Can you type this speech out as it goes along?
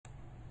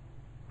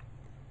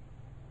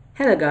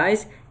Hello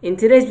guys, in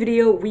today's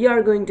video we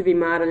are going to be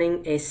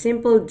modeling a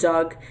simple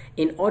jug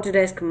in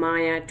Autodesk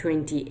Maya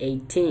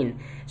 2018.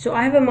 So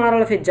I have a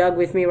model of a jug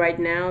with me right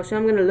now, so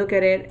I'm going to look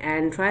at it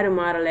and try to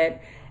model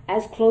it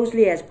as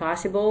closely as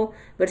possible,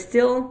 but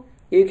still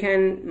you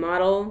can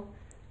model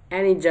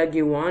any jug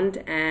you want,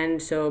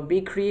 and so be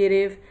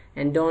creative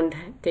and don't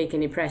take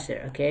any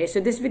pressure. Okay, so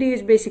this video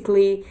is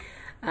basically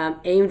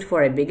aimed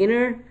for a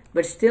beginner,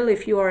 but still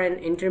if you are an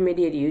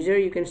intermediate user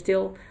you can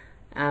still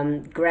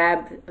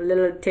grab a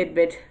little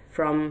tidbit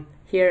from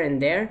here and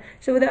there.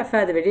 So without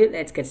further ado,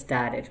 let's get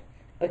started.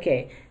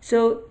 Okay,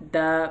 so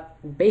the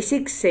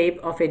basic shape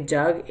of a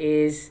jug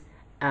is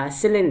a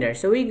cylinder.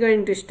 So we're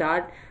going to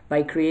start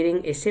by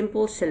creating a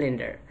simple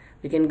cylinder.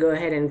 We can go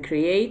ahead and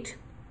create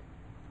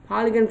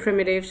polygon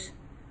primitives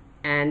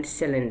and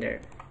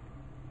cylinder.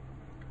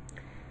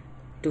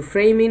 To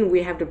frame in,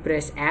 we have to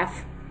press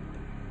F.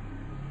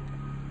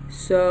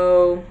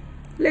 So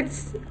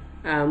let's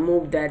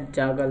move that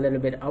jug a little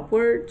bit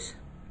upwards,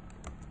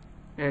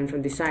 and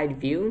from the side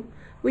view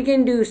we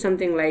can do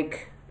something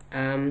like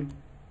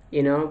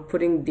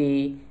putting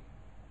the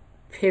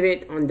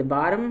pivot on the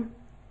bottom.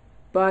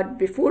 But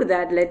before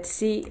that, let's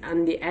see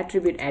on the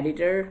attribute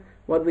editor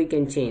what we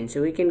can change.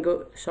 So we can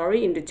go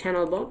into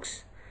channel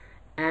box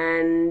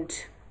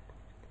and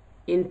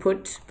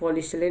input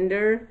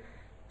polycylinder.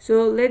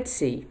 So let's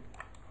see,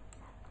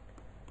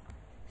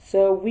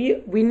 so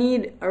we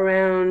need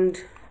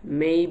around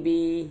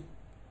maybe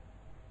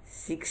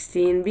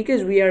 16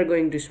 because we are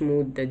going to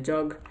smooth the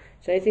jug.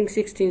 So I think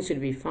 16 should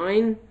be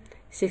fine.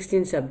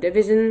 16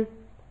 subdivision.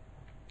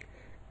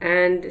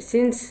 And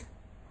since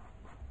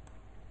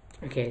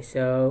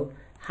so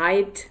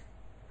height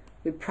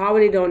we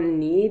probably don't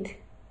need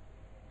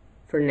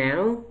for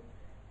now,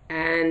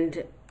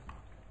 and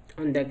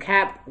on the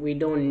cap we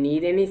don't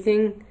need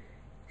anything,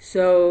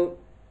 so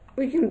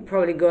we can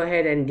probably go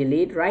ahead and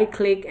delete. Right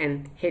click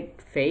and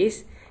hit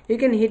face. You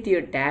can hit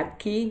your tab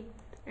key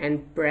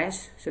and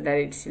press so that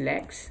it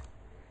selects.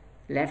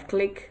 Left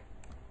click,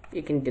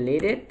 you can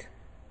delete it,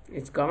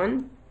 it's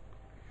gone.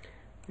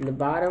 In the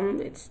bottom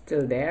it's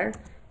still there.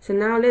 So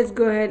now let's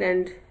go ahead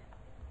and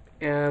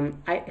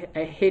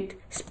I hit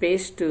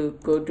space to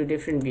go to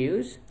different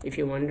views if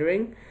you're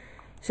wondering.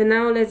 So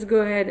now let's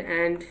go ahead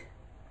and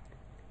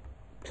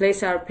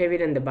place our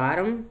pivot on the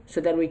bottom so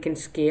that we can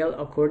scale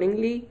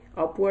accordingly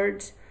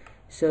upwards.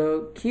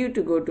 So Q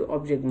to go to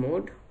object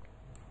mode.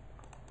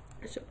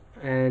 So,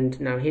 and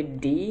now hit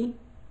D,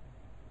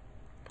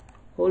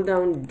 hold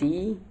down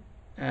D,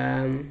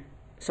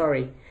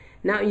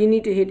 now you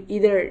need to hit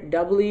either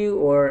W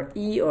or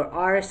E or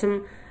R,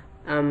 some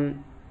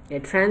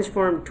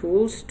transform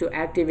tools to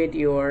activate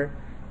your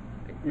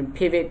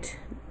pivot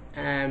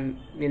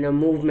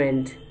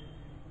movement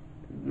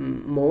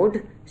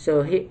mode.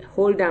 So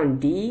hold down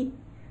D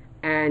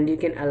and you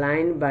can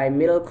align by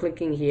middle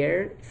clicking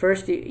here.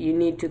 First you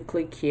need to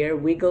click here,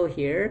 wiggle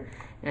here,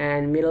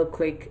 and middle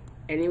click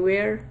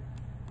anywhere,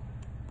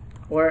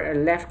 or a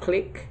left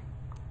click.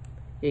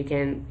 You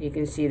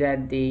can see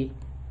that the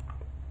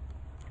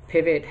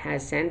pivot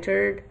has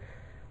centered,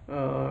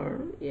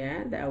 or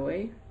yeah, that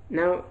way.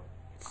 Now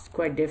it's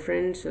quite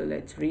different, so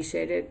let's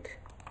reset it.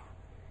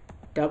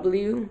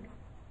 W,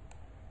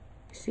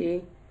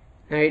 see,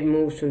 now it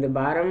moves from the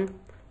bottom.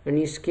 When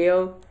you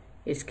scale,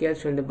 it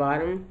scales from the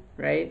bottom,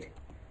 right?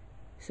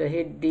 So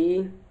hit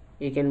D,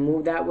 you can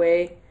move that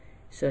way.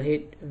 So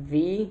hit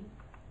V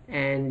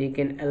and you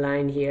can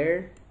align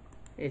here.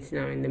 It's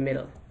now in the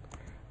middle.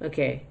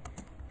 Okay,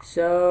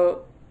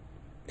 so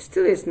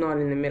still it's not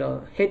in the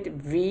middle. Hit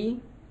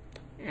V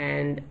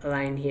and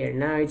align here.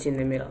 Now it's in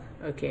the middle.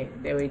 Okay,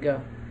 there we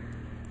go.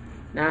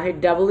 Now hit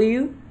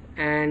W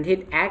and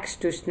hit X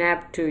to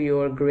snap to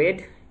your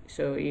grid.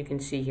 So you can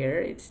see here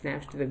it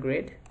snaps to the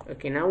grid.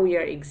 Okay, now we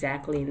are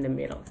exactly in the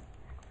middle.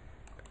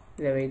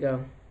 There we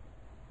go.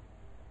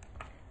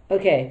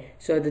 Okay,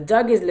 so the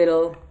jug is a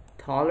little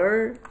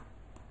taller,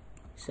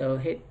 so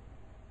hit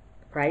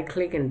right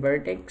click and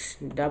vertex,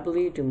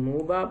 W to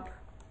move up.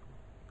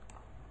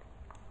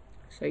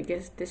 So I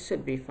guess this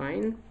should be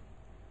fine.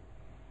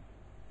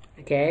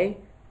 Okay,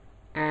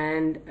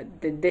 and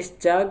this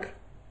jug,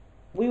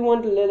 we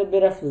want a little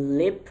bit of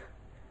lip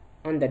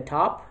on the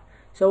top.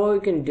 So what we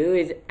can do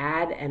is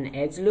add an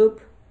edge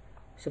loop.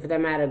 So for that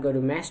matter, go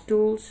to mesh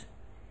tools,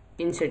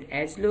 insert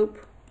edge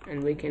loop,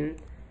 and we can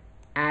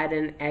add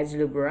an edge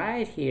loop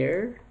right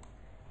here,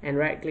 and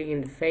right click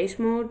in the face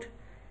mode.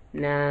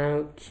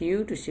 Now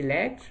Q to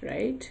select,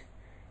 right?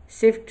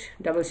 Shift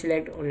double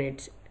select on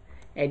its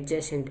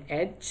adjacent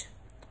edge,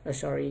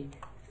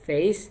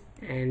 face,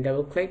 and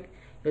double click.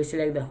 You'll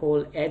select the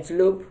whole edge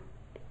loop.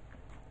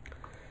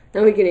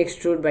 Now we can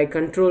extrude by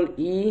Control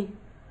E,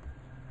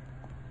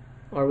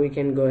 or we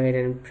can go ahead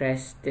and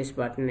press this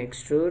button,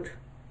 extrude.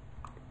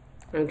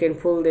 And we can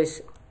pull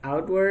this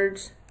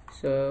outwards,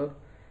 so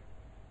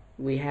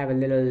we have a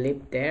little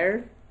lip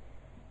there.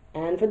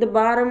 And for the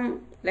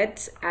bottom,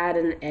 let's add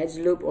an edge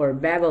loop or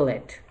bevel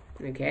it.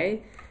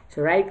 Okay,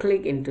 so right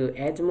click into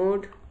edge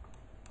mode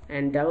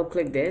and double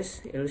click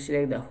this. It will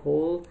select the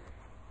whole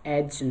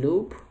edge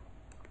loop.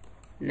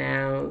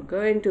 Now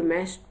go into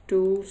mesh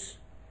tools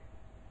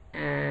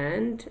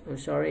and oh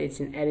sorry, it's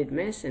in edit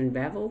mesh and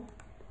bevel.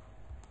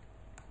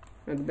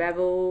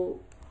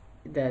 Bevel,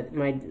 that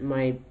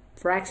my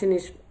fraction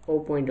is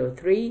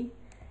 0.03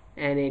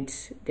 and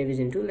it's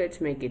division 2.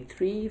 Let's make it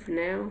 3 for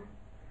now.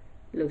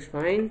 Looks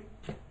fine.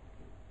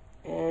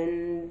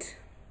 And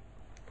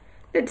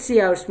let's see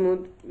our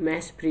smooth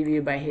mesh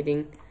preview by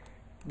hitting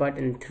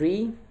button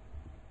 3.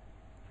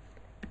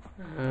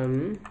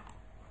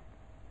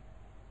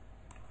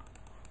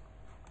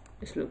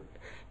 Let's look.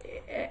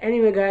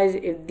 Anyway guys,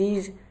 if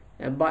these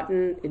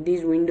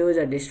these windows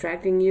are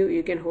distracting you,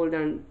 you can hold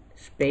down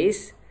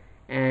space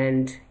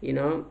and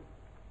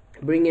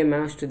bring your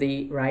mouse to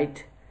the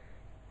right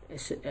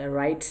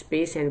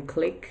space and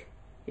click.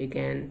 You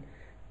can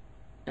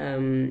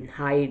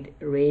hide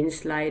range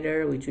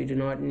slider, which we do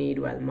not need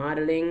while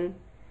modeling,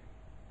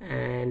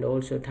 and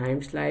also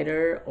time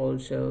slider,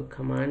 also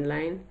command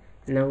line.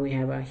 Now we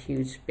have a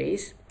huge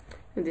space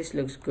and this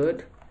looks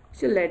good.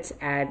 So let's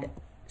add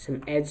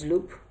some edge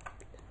loop,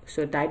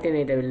 so tighten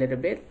it a little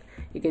bit.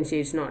 You can see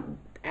it's not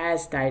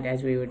as tight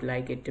as we would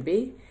like it to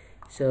be.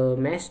 So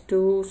mesh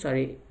tool,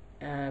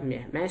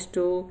 mesh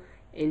tool,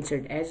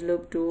 insert edge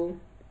loop tool.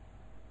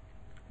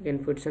 You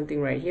can put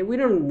something right here. We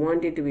don't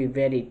want it to be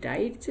very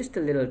tight, just a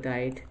little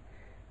tight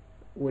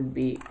would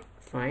be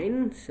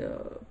fine.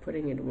 So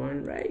putting it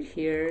one right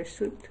here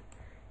should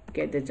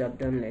get the job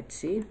done. Let's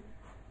see.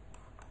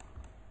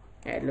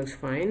 Yeah, it looks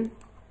fine.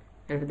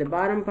 And for the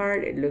bottom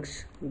part, it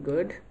looks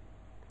good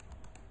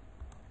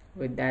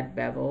with that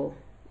bevel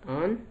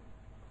on.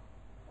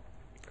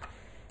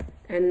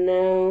 And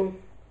now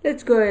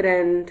let's go ahead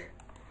and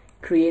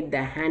create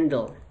the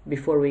handle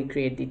before we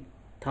create the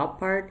top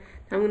part.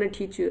 I'm going to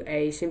teach you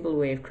a simple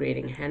way of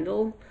creating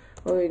handle.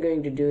 What we're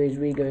going to do is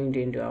we're going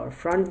to into our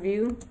front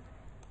view,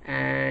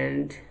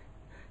 and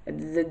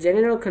the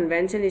general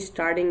convention is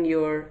starting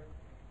your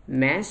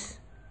mesh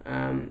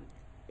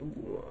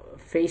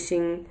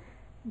facing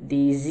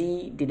the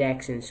Z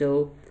direction.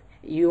 So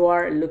you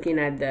are looking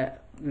at the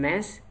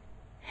mesh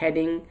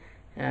heading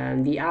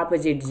the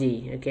opposite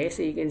Z. Okay,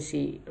 so you can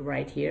see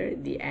right here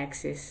the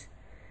axis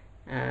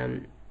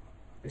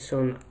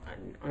shown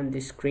on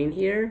the screen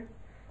here.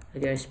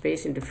 Okay,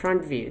 space into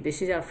front view.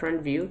 This is our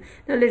front view.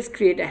 Now let's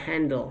create a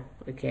handle.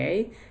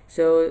 Okay,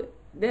 so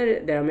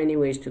there are many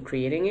ways to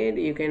creating it.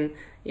 You can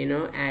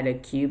add a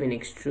cube and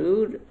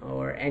extrude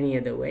or any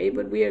other way,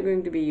 but we are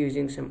going to be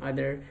using some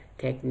other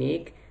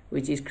technique,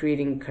 which is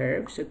creating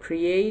curves. So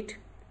create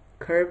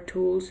curve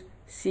tools,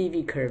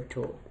 CV curve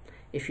tool.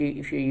 If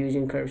you're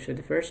using curves for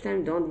the first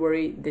time, don't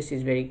worry, this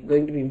is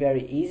going to be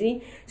very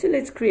easy. So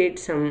let's create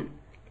some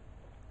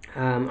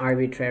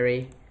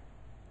arbitrary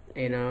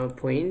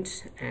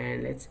points,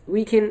 and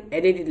we can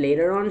edit it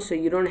later on, so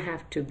you don't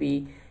have to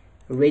be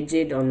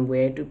rigid on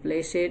where to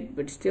place it.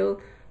 But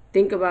still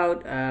think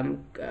about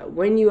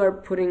when you are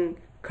putting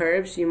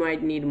curves, you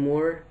might need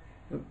more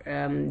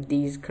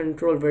these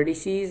control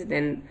vertices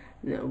than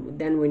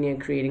when you're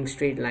creating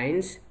straight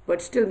lines,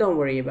 but still don't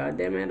worry about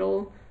them at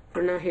all.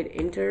 For now, hit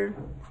enter.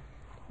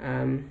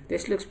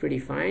 This looks pretty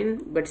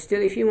fine, but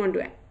still if you want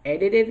to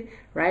edit it,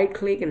 right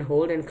click and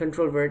hold, and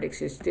control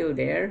vertex is still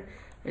there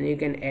and you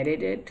can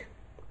edit it.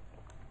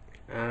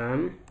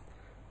 So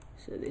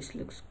this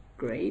looks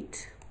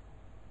great.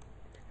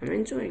 I'm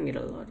enjoying it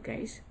a lot,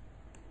 guys.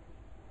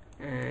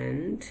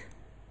 And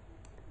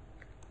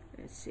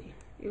let's see,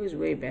 it was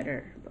way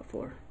better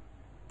before.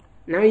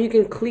 Now you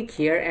can click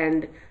here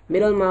and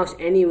middle mouse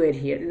anywhere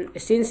here.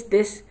 Since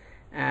this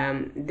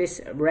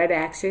this red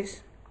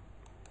axis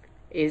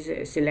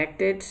is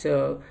selected,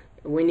 so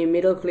when you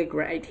middle click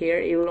right here,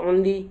 it will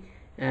only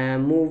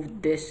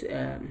move this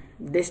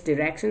this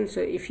direction.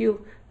 So if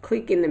you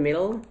click in the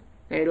middle,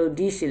 it will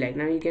deselect.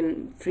 Now you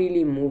can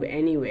freely move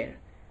anywhere.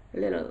 A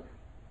little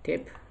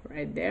tip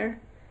right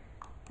there,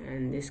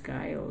 and this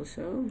guy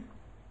also.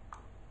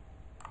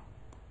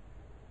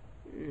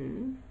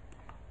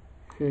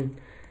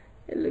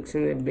 It looks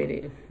a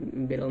bit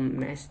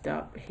messed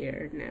up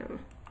here now.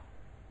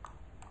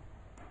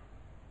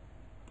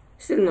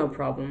 Still no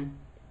problem.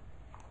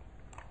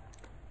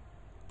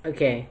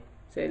 Okay,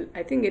 so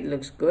I think it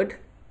looks good.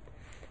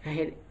 I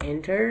hit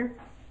enter,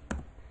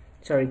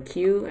 sorry,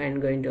 Q,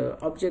 and go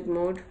into object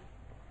mode.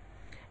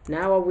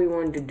 Now what we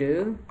want to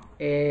do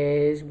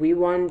is we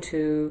want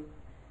to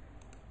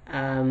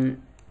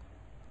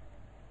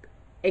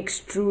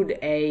extrude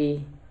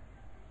a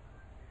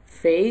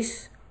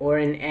face or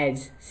an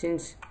edge.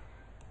 Since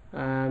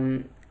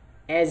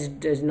edge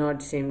does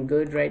not seem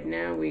good right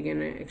now, we're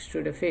gonna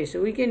extrude a face.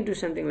 So we can do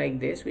something like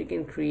this. We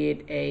can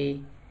create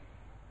a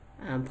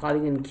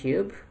polygon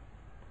cube,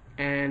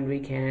 and we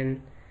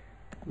can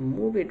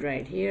move it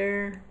right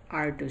here,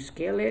 R to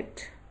scale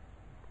it,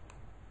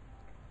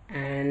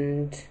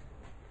 and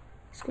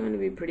it's going to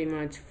be pretty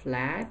much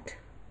flat.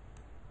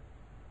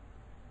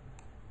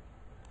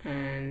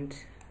 And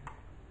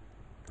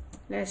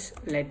let's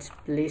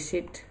place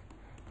it.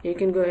 You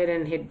can go ahead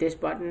and hit this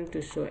button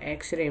to show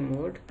X-ray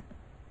mode.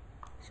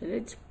 So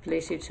let's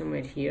place it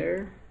somewhere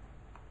here,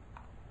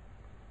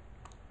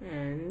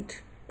 and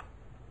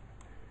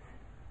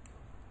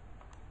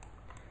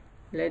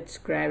let's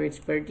grab its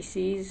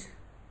vertices.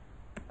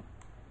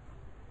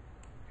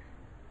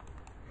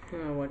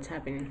 What's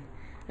happening?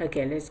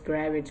 Okay, let's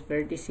grab its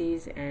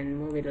vertices and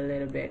move it a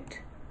little bit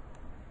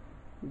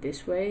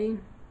this way,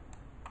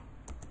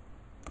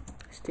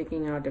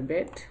 sticking out a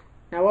bit.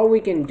 Now what we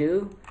can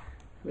do,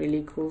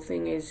 really cool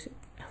thing, is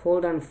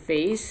hold on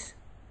face.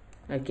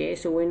 Okay,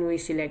 so when we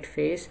select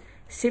face,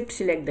 shift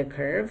select the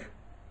curve,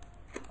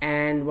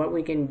 and what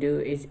we can do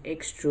is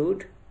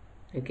extrude.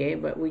 Okay,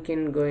 but we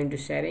can go into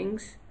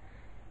settings,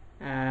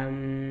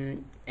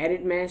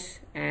 edit mesh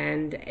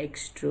and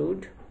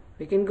extrude.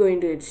 We can go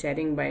into its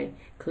setting by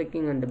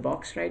clicking on the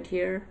box right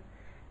here,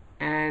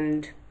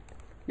 and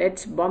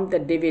let's bump the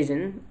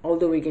division,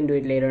 although we can do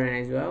it later on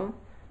as well.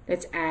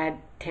 Let's add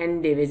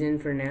 10 division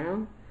for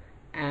now,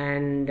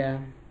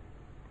 and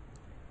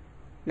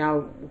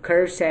now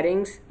curve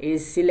settings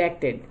is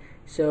selected,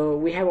 so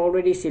we have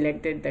already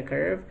selected the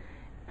curve.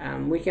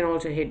 We can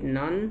also hit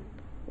none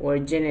or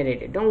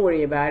generate it, don't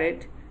worry about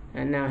it,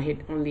 and now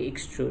hit only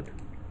extrude.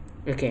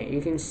 Okay, you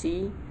can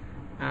see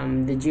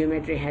the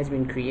geometry has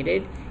been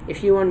created.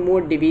 If you want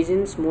more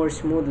divisions, more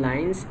smooth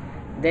lines,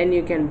 then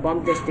you can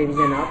bump this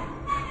division up,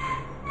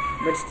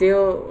 but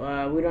still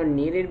we don't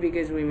need it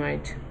because we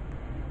might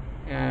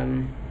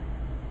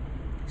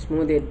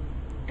smooth it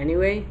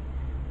anyway.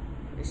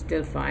 It's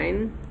still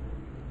fine.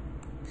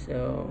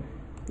 So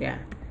yeah,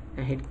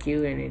 I hit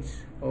Q and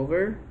it's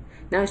over.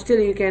 Now still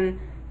you can,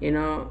 you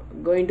know,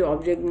 go into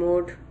object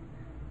mode,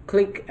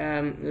 click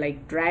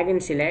like drag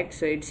and select,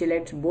 so it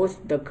selects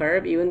both the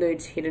curve even though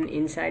it's hidden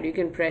inside. You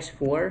can press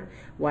 4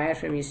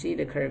 wireframe, you see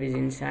the curve is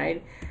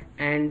inside,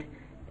 and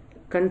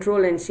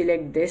control and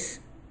select this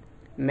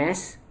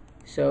mesh,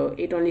 so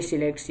it only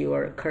selects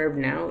your curve.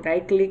 Now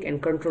right click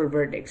and control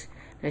vertex.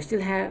 You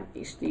still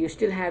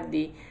have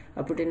the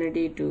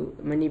opportunity to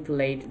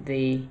manipulate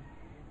the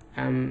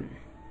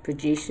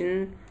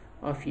position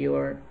of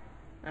your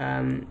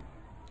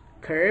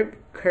curve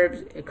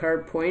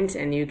points,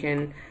 and you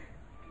can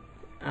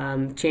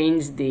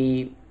change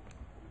the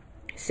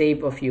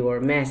shape of your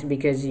mesh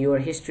because your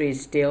history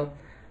is still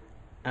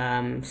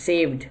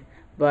saved.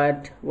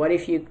 But what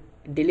if you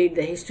delete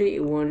the history?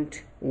 It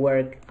won't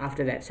work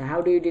after that. So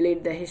how do you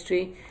delete the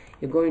history?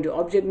 You go into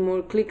object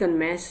mode, click on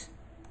mesh,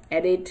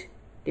 edit,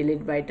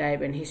 delete by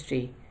type, and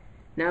history.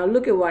 Now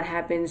look at what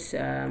happens.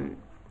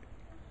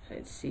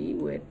 Let's see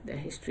where the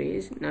history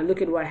is. Now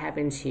look at what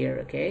happens here.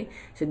 Okay,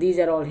 so these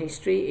are all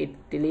history. It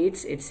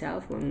deletes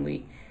itself when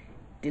we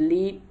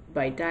delete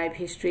by type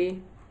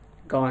history,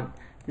 gone.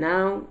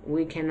 Now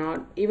we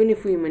cannot, even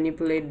if we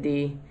manipulate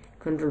the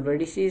control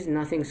vertices,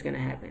 nothing's gonna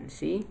happen.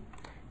 See,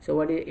 so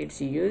what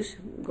it's use,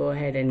 go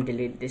ahead and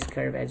delete this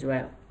curve as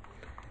well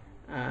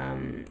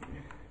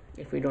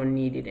if we don't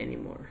need it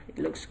anymore. It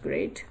looks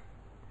great.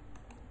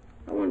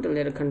 I want a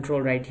little control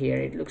right here,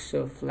 it looks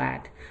so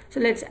flat. So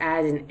let's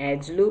add an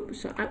edge loop.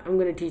 So I'm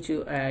going to teach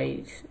you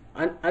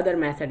other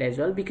method as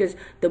well, because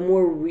the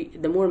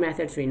more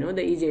methods we know,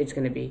 the easier it's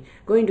going to be.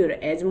 Go into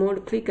the edge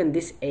mode, click on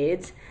this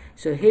edge,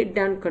 so hit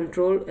down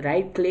control,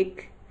 right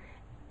click,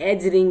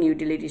 edge ring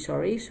utility,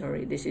 sorry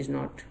this is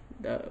not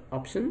the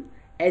option,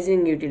 edge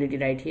ring utility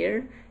right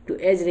here, to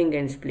edge ring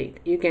and split.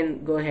 You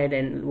can go ahead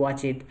and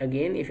watch it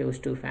again if it was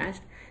too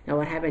fast. Now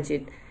what happens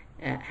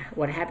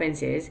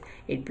is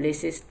it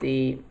places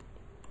the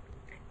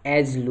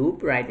edge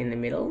loop right in the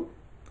middle.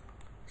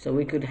 So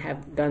we could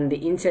have done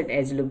the insert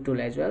edge loop tool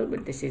as well,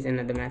 but this is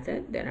another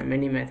method. There are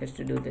many methods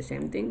to do the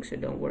same thing, so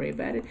don't worry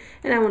about it.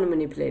 And I want to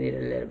manipulate it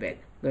a little bit.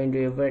 Go into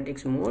your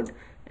vertex mode,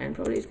 and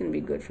probably it's going to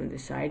be good from the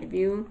side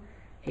view.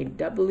 Hit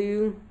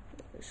W.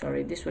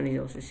 Sorry, this one is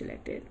also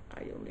selected.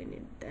 I only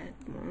need that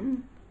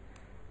one.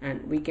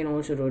 And we can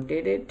also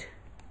rotate it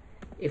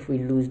if we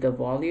lose the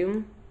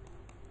volume.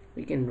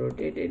 We can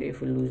rotate it if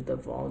we lose the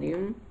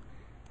volume,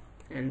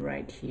 and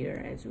right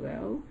here as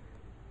well.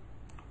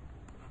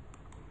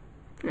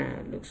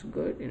 It looks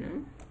good, you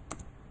know.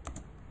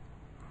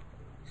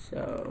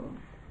 So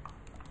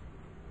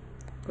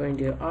go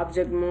into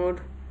object mode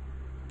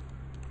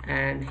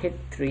and hit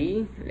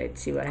 3.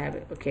 Let's see what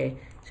happens. Okay,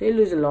 so you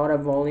lose a lot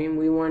of volume.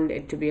 We want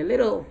it to be a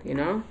little, you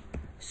know,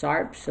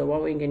 sharp. So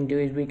what we can do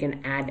is we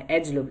can add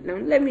edge loop. Now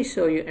let me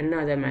show you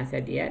another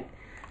method yet.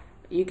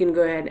 You can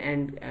go ahead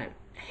and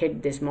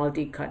hit this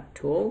multi-cut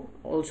tool.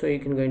 Also you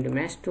can go into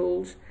mesh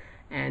tools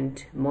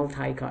and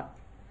multi-cut.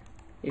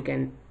 You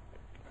can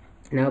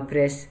now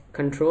press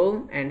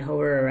control and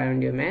hover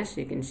around your mesh.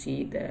 You can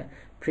see the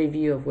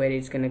preview of where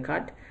it's going to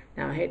cut.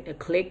 Now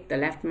click the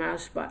left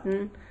mouse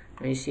button,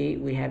 and you see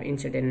we have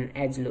inserted an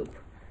edge loop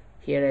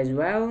here as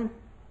well,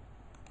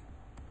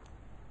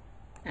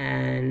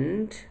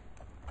 and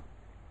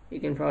you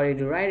can probably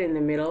do right in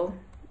the middle.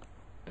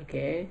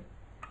 Okay,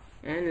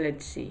 and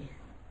let's see.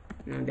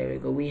 Now there we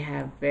go, we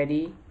have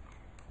very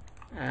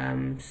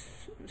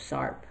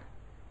sharp.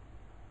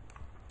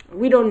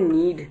 We don't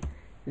need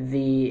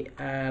the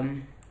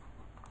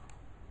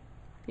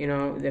you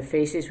know, the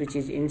faces which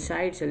is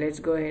inside, so let's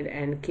go ahead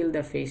and kill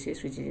the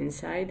faces which is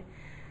inside.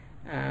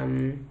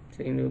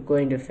 So you go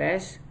into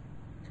face.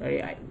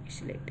 Sorry, I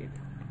selected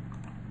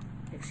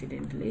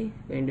accidentally.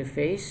 Go into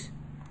face.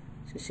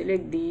 So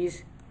select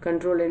these,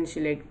 control and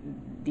select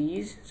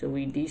these, so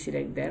we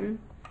deselect them.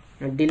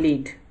 Now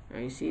delete. Now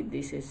you see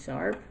this is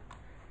sharp.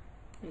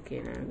 Okay,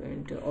 now go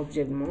into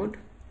object mode,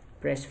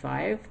 press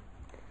 5.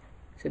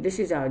 So this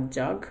is our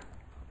jug,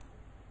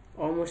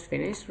 almost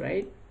finished,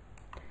 right?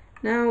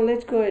 Now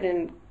let's go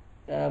ahead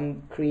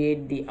and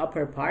create the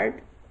upper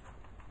part.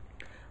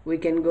 We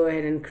can go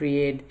ahead and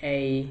create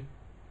a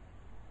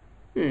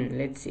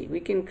let's see, we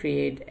can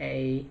create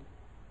a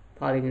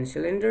polygon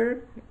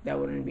cylinder. That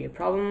wouldn't be a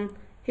problem.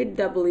 Hit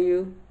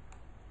W,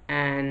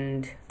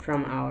 and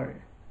from our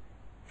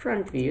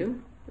front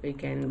view we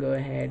can go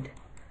ahead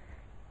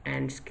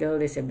and scale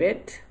this a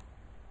bit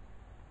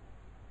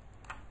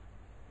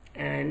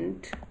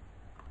and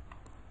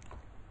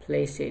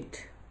place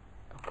it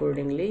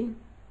accordingly.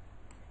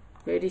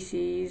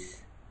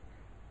 Vertices,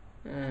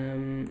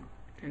 and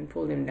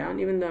pull them down.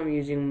 Even though I'm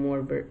using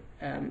more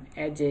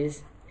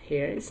edges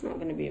here, it's not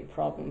going to be a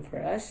problem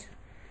for us.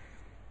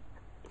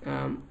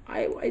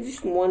 I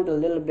just want a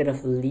little bit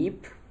of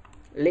lip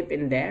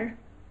in there.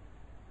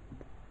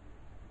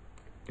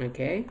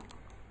 Okay,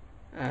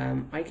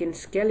 I can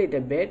scale it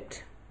a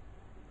bit.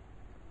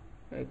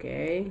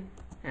 Okay,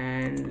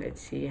 and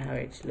let's see how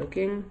it's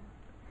looking.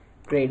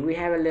 Great, we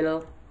have a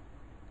little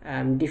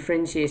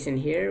differentiation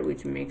here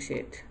which makes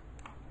it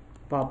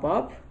pop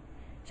up.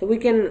 So we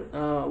can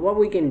what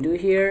we can do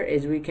here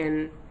is we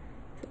can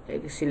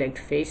select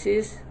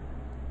faces.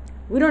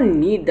 We don't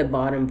need the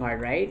bottom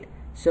part, right?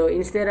 So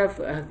instead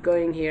of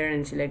going here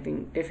and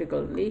selecting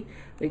difficultly,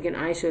 we can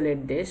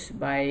isolate this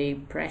by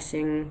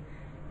pressing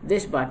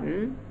this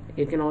button.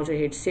 You can also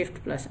hit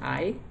Shift plus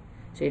I,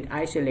 so it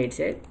isolates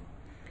it.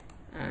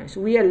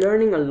 So we are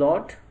learning a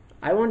lot.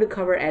 I want to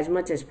cover as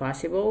much as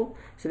possible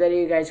so that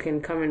you guys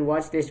can come and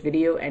watch this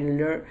video and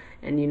learn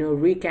and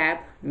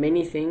recap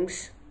many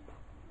things,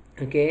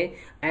 okay,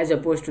 as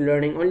opposed to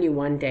learning only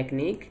one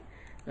technique.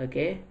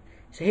 Okay,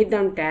 so hit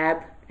down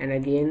tab and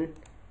again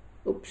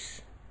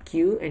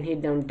Q and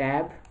hit down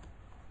tab.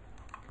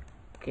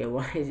 Okay,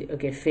 why is it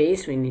okay?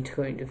 Face, we need to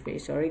go into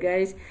face. Sorry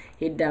guys,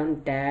 hit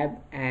down tab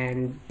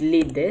and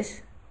delete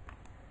this,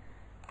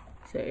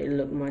 so it'll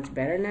look much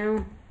better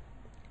now.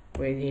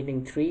 We're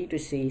hitting 3 to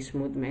see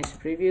smooth mesh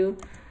preview.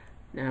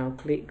 Now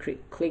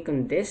click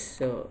on this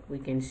so we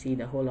can see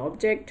the whole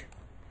object.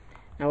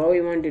 Now what we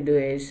want to do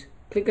is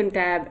click on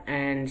tab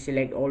and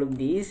select all of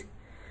these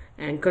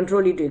and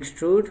control E to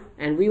extrude,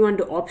 and we want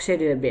to offset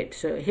it a bit,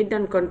 so hit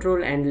down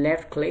control and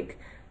left click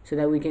so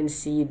that we can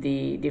see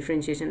the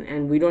differentiation,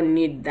 and we don't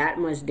need that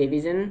much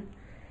division.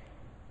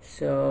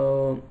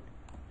 So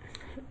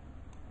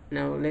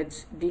now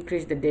let's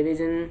decrease the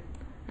division.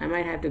 I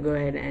might have to go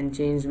ahead and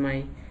change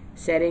my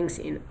settings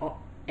in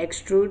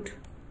extrude.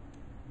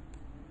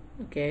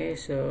 Okay,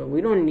 so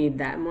we don't need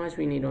that much,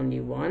 we need only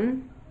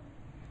 1.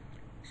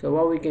 So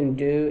what we can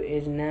do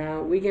is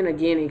now we can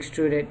again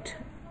extrude it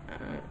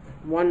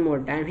one more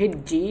time.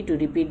 Hit G to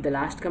repeat the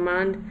last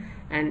command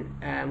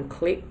and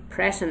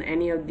press on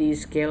any of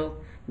these scale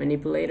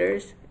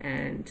manipulators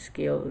and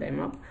scale them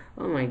up.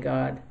 Oh my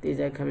god, these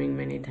are coming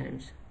many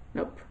times.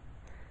 Nope,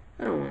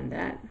 I don't want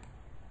that.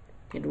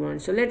 Hit 1.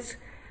 So let's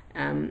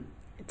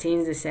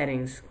change the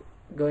settings.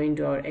 Go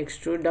into our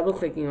extrude, double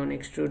clicking on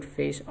extrude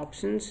face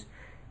options.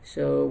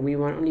 So we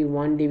want only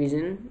 1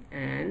 division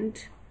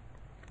and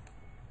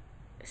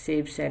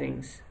save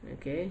settings.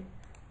 Okay,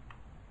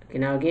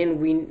 now again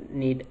we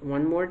need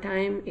one more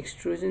time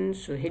extrusion,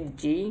 so hit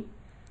G,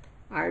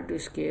 R to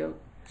scale,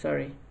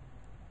 sorry,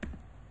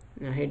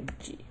 now hit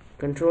G,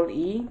 control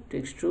E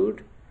to extrude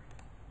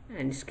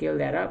and scale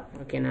that up.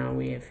 Okay, now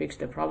we have fixed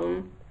the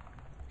problem.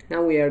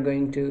 Now we are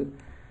going to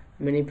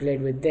manipulate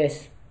with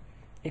this.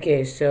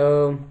 Okay,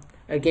 so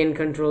again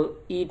control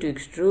E to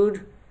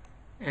extrude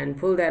and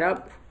pull that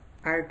up,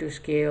 R to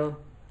scale,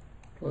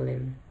 pull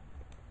them,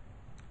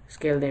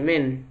 scale them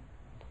in.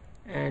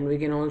 And we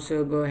can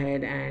also go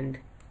ahead and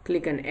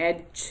click on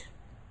edge,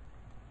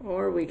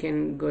 or we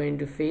can go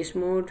into face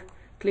mode,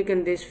 click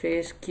on this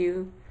face,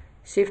 Q,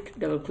 shift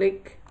double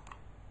click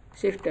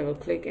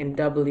and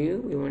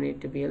W. We want it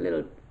to be a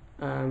little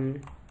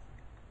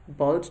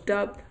bulged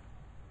up,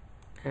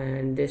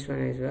 and this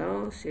one as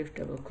well, shift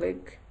double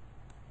click,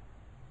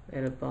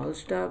 little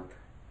bulged up.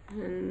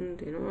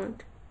 And you know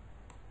what,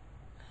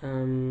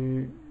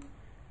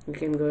 we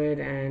can go ahead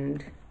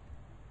and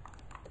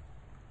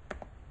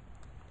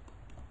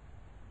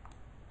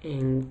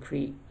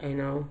increase,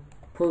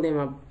 pull them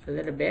up a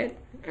little bit,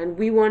 and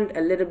we want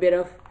a little bit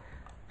of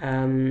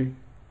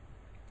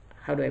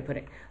how do I put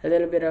it, a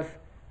little bit of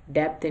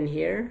depth in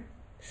here.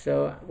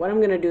 So what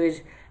I'm gonna do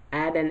is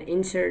add an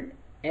insert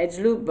edge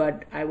loop,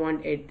 but I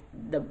want it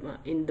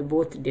in the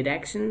both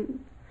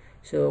direction.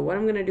 So what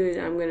I'm gonna do is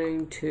I'm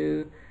going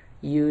to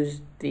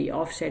use the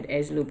offset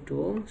edge loop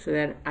tool so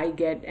that I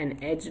get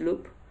an edge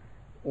loop,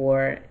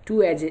 or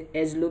 2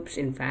 edge loops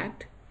in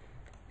fact.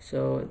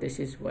 So this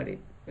is what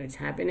it's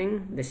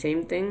happening, the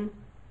same thing,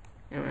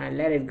 and I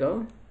let it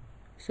go.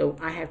 So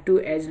I have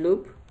 2 edge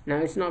loop. Now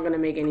it's not going to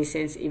make any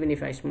sense even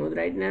if I smooth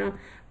right now,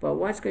 but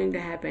what's going to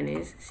happen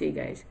is, see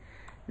guys,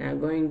 now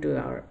going to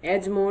our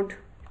edge mode,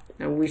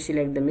 now we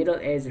select the middle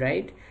edge,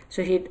 right?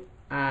 So hit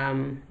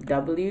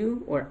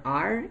W or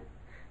R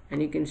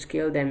and you can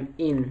scale them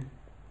in.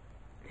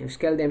 You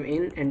scale them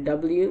in, and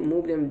W,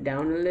 move them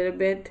down a little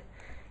bit,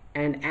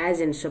 and as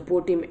in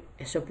supportive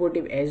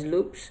edge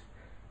loops.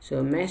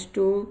 So mesh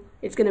tool,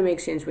 it's gonna make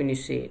sense when you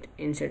see it.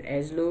 Insert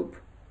edge loop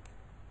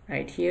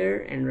right here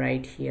and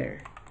right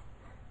here.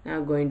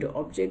 Now go into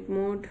object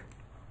mode,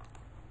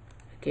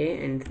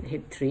 okay, and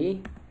hit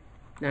 3.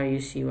 Now you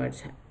see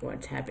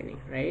what's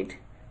happening, right?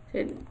 So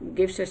it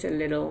gives us a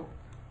little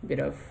bit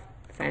of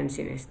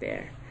fanciness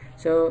there.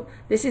 So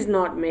this is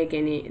not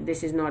making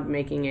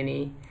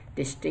any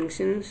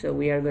distinction, so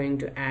we are going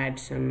to add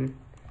some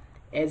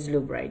edge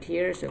loop right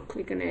here. So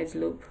click on edge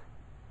loop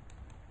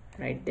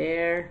right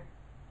there,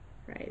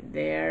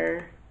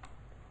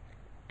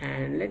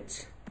 and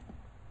let's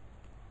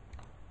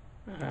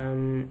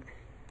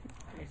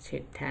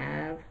hit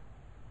tab.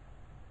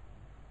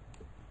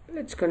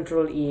 Let's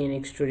Control E and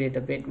extrude it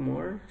a bit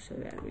more so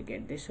that we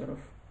get this sort of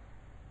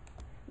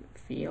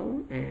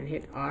feel, and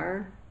hit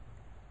R,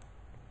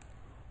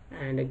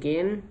 and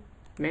again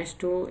mesh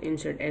tool,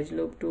 insert edge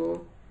loop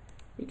tool,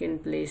 you can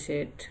place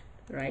it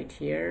right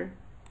here.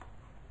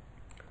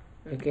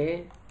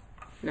 Okay,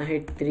 now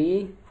hit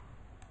 3,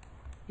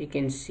 you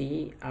can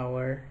see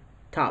our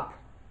top.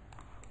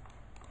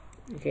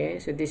 Okay,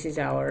 so this is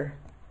our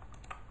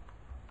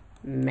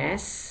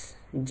mesh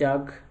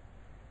jug,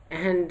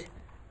 and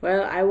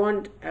well, I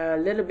want a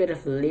little bit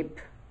of lip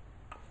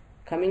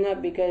coming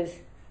up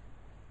because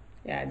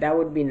yeah, that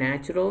would be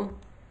natural.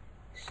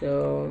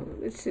 So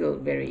it's still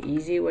very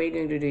easy. What you're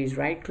going to do is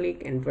right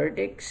click and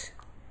vertex,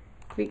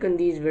 click on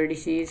these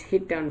vertices,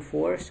 hit down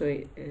 4 so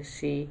you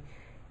see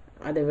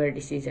other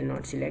vertices are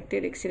not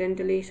selected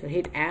accidentally. So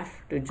hit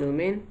F to zoom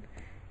in,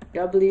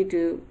 W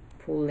to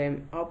pull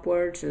them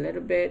upwards a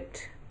little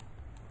bit,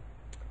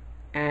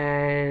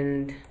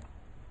 and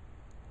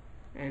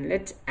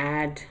let's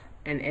add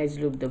an edge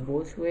loop the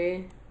both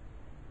way,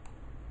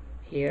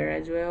 here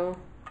as well,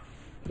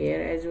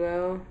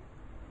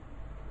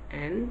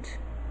 and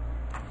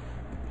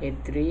hit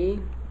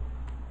 3.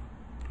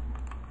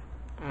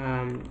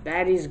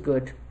 That is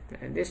good.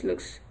 This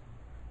looks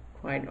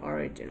quite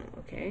original.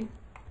 Okay,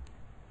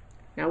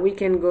 now we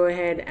can go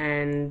ahead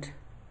and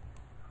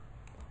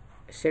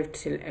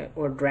shift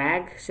or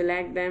drag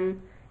select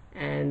them,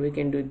 and we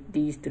can do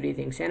these 3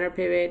 things: center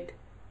pivot,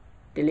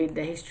 delete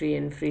the history,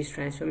 and freeze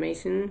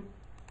transformation.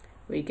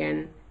 We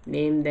can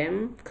name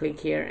them,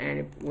 click here,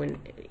 and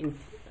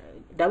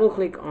double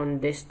click on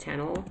this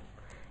channel,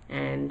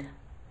 and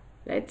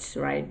let's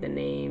write the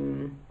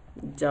name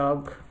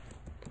JUG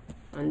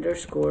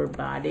underscore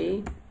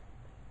body,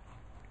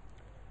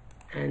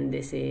 and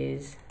this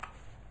is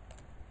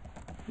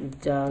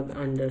JUG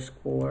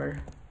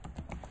underscore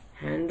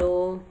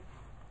handle,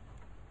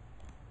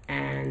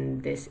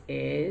 and this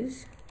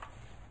is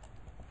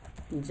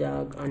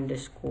JUG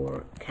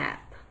underscore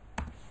cap.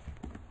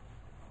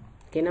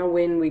 Okay, now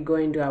when we go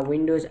into our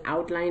Windows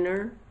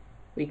outliner,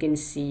 we can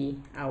see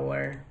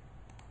our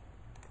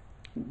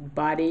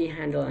body,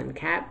 handle, and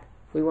cap.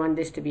 We want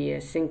this to be a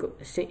single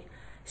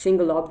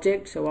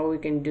object, so what we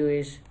can do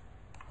is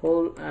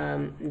hold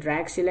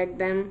drag select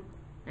them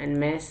and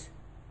mesh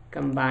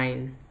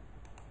combine.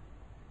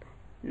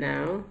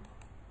 Now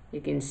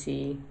you can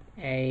see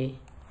a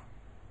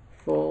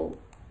full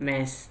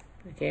mesh.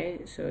 Okay,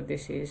 so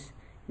this is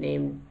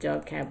named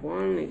JUG cap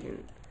 1. You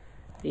can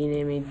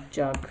rename it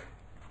JUG.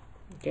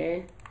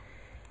 Okay,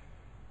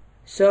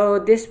 so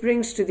this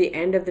brings to the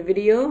end of the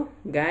video,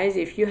 guys.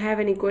 If you have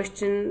any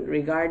question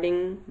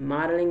regarding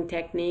modeling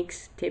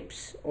techniques,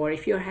 tips, or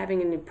if you're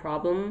having any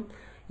problem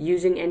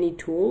using any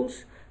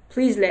tools,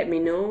 please let me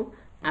know.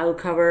 I'll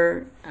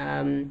cover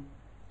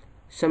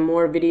some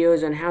more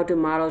videos on how to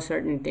model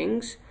certain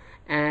things,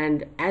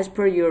 and as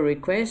per your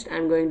request,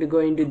 I'm going to go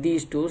into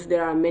these tools.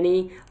 There are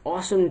many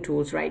awesome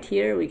tools right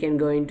here. We can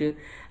go into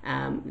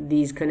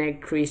these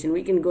connect, crease, and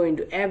we can go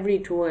into every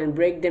tool and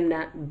break them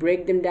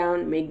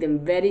down, make them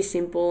very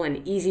simple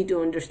and easy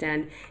to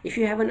understand. If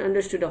you haven't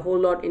understood a whole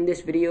lot in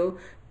this video,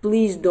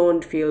 please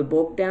don't feel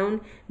bogged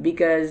down,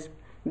 because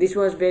this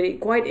was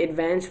quite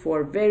advanced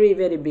for very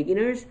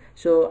beginners.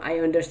 So I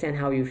understand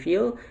how you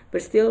feel,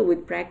 but still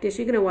with practice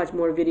you're gonna watch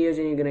more videos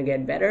and you're gonna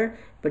get better.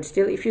 But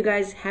still, if you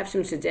guys have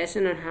some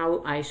suggestion on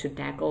how I should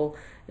tackle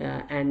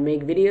and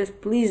make videos,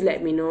 please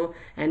let me know,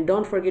 and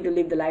don't forget to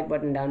leave the like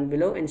button down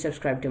below and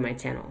subscribe to my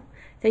channel.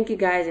 Thank you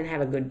guys, and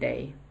have a good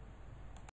day.